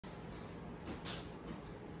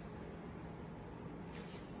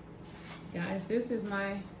Guys, this is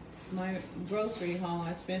my grocery haul.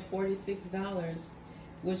 I spent $46,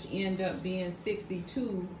 which end up being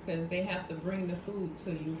 $62 because they have to bring the food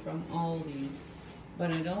to you from Aldi's.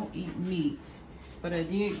 But I don't eat meat. But I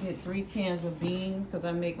did get 3 cans of beans because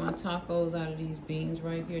I make my tacos out of these beans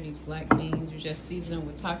right here, these black beans. You just season them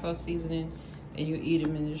with taco seasoning and you eat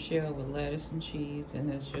them in the shell with lettuce and cheese, and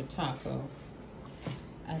that's your taco.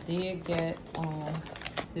 I did get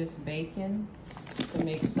this bacon to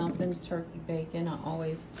make something's turkey bacon. I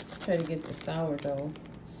always try to get the sourdough.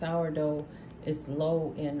 Sourdough is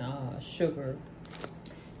low in sugar.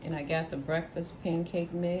 And I got the breakfast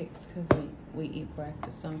pancake mix because we eat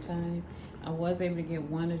breakfast sometime. I was able to get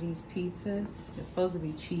one of these pizzas. It's supposed to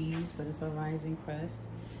be cheese, but it's a rising crust.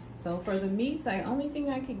 So for the meats, the only thing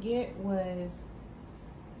I could get was,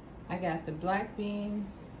 I got the black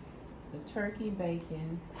beans, the turkey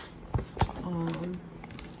bacon,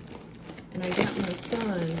 and I got my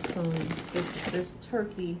son some this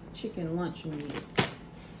turkey chicken lunch meat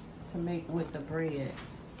to make with the bread.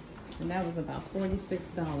 And that was about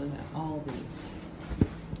 $46 at Aldi's.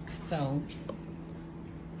 So,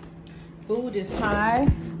 food is high.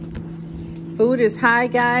 Food is high,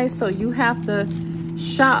 guys. So you have to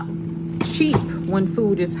shop cheap when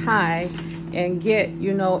food is high and get,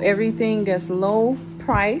 you know, everything that's low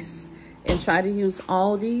price, and try to use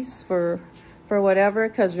Aldi's for whatever,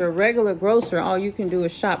 because your regular grocer, all you can do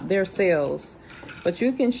is shop their sales. But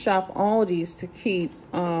you can shop Aldi's to keep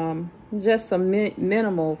just some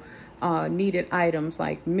minimal needed items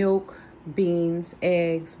like milk, beans,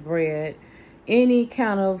 eggs, bread, any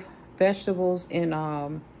kind of vegetables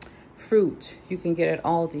and fruit. You can get at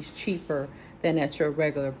Aldi's cheaper than at your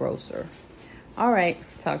regular grocer. All right,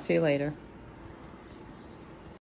 talk to you later.